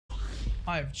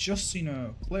I've just seen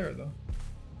a Claire though.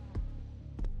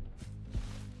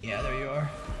 Yeah, there you are.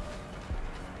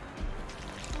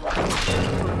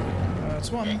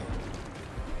 That's one.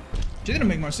 She didn't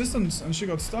make more assistance and she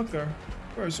got stuck there.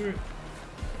 Very sweet.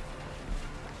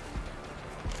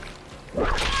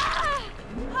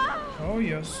 Oh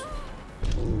yes.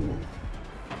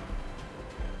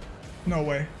 No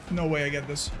way. No way I get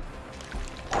this.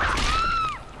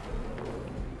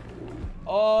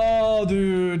 Oh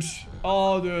dude.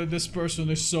 Oh dude, this person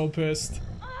is so pissed.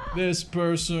 This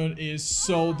person is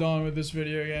so done with this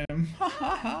video game.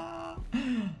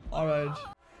 Alright.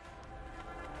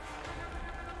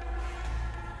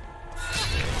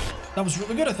 That was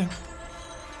really good, I think.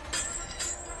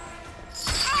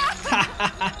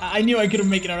 I knew I couldn't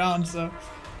make it around, so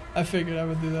I figured I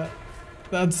would do that.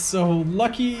 That's so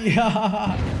lucky.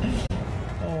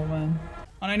 Oh man.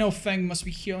 And I know Feng must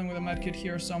be healing with a medkit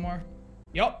here somewhere.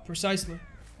 Yup, precisely.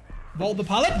 Vault the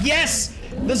pallet? Yes!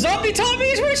 The zombie told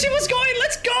me where she was going!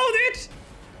 Let's go, dude!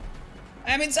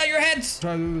 I'm inside your head!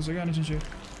 Try to do this again, isn't she?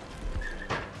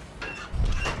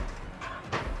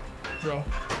 Bro.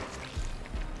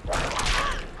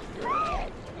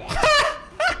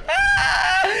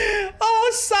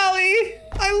 Oh, Sally!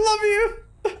 I love you!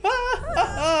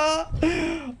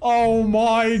 Oh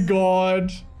my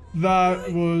god.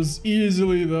 That was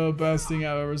easily the best thing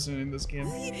I've ever seen in this game.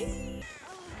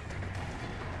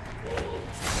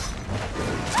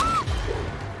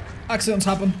 Accidents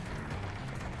happen.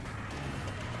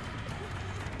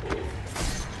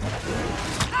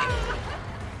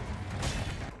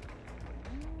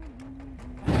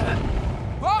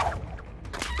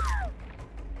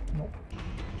 No.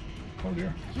 Oh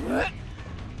dear. Well.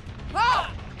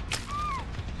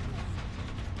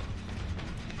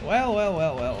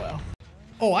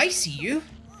 Oh, I see you.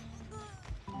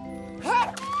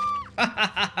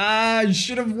 You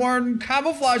should have worn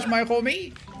camouflage, my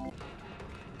homie.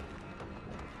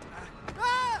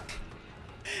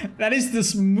 That is the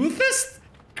smoothest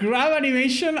grab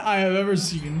animation I have ever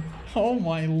seen. Oh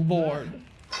my lord.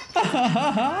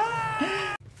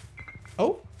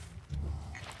 Oh.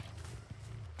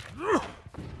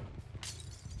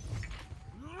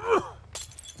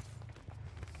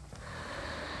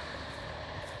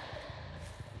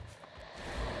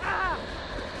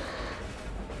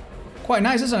 Quite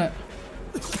nice, isn't it?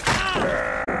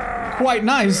 Quite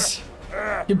nice.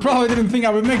 You probably didn't think I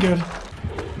would make it.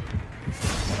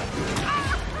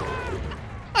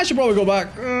 I should probably go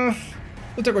back.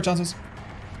 We'll take our chances.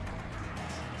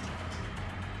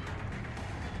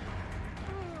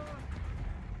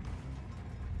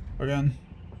 Again.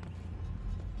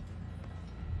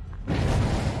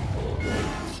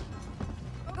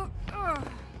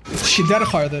 She dead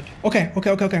harded. Okay.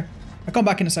 I'll come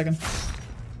back in a second.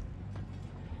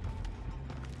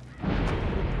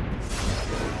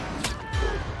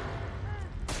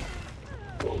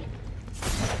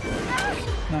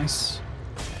 Nice.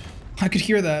 I could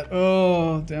hear that.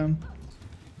 Oh, damn.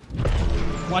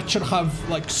 What should have,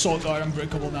 like, Sword Art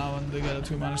Unbreakable now and they get a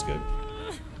 2-man escape?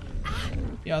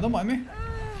 Yeah, don't mind me.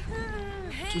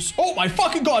 Just. Oh my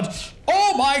fucking god!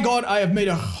 Oh my god, I have made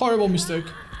a horrible mistake.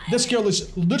 This girl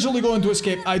is literally going to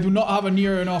escape. I do not have a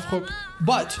near enough hook.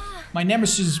 But my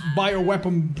nemesis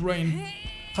bioweapon brain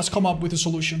has come up with a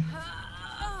solution.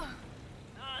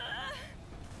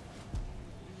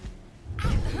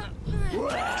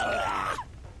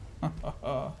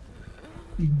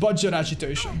 Budget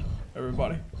agitation,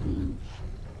 everybody.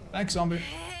 Thanks, zombie.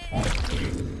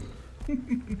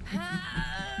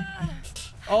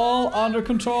 All under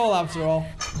control, after all.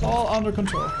 All under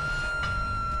control.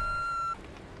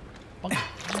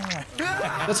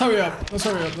 Let's hurry up. Let's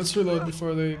hurry up. Let's reload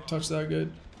before they touch that gate.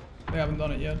 They haven't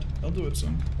done it yet. They'll do it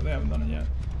soon, but they haven't done it yet.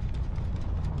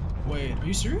 Wait, are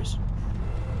you serious?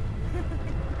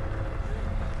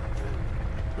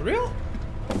 For real?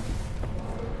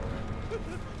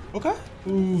 Okay.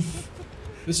 Oof.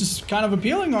 This is kind of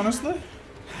appealing, honestly.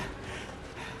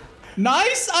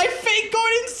 Nice! I fake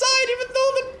going inside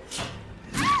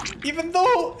even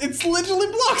though it's literally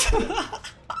blocked.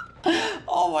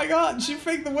 Oh my god, she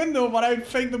faked the window, but I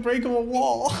faked the break of a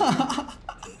wall.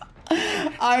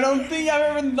 I don't think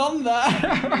I've ever done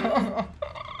that.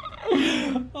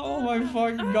 Oh my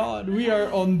fucking god, we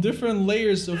are on different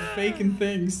layers of faking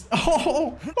things.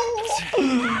 Oh,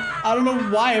 I don't know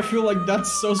why I feel like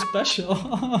that's so special.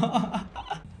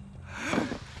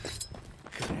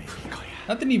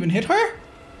 That didn't even hit her?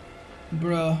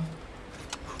 Bruh.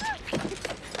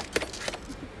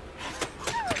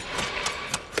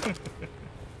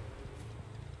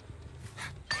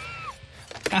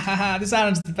 Hahaha, this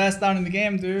island's the best down in the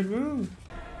game, dude. Woo.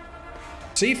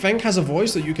 See, Feng has a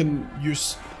voice that you can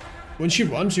use. When she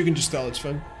runs, you can just tell it's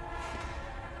Feng.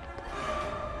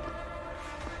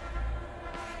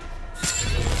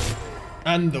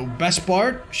 And the best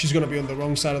part, she's gonna be on the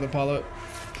wrong side of the pallet.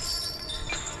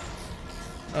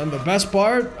 And the best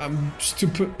part, I'm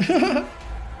stupid. That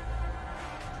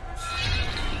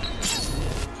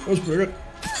was pretty good.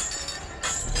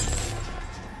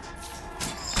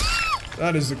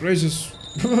 That is the craziest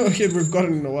hit we've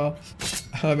gotten in a while.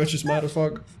 I bet she's mad as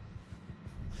fuck.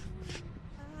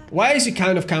 Why is he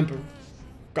kind of camping?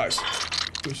 Guys,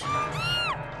 please.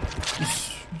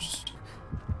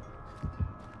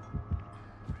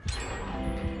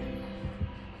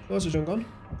 What's the junk on?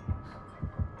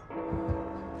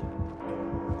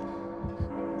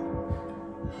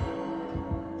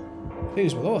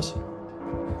 He's below us.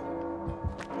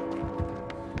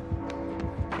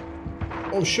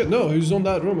 Oh shit, no, he's on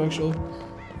that room actually.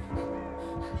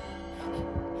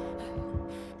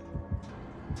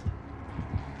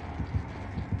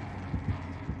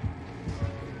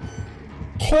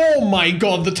 Oh my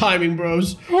god, the timing,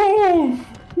 bros. Oh,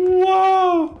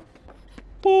 wow.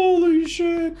 Holy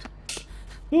shit.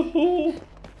 Oh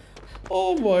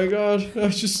my god.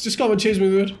 Just come and chase me,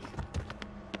 dude.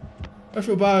 I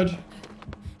feel bad.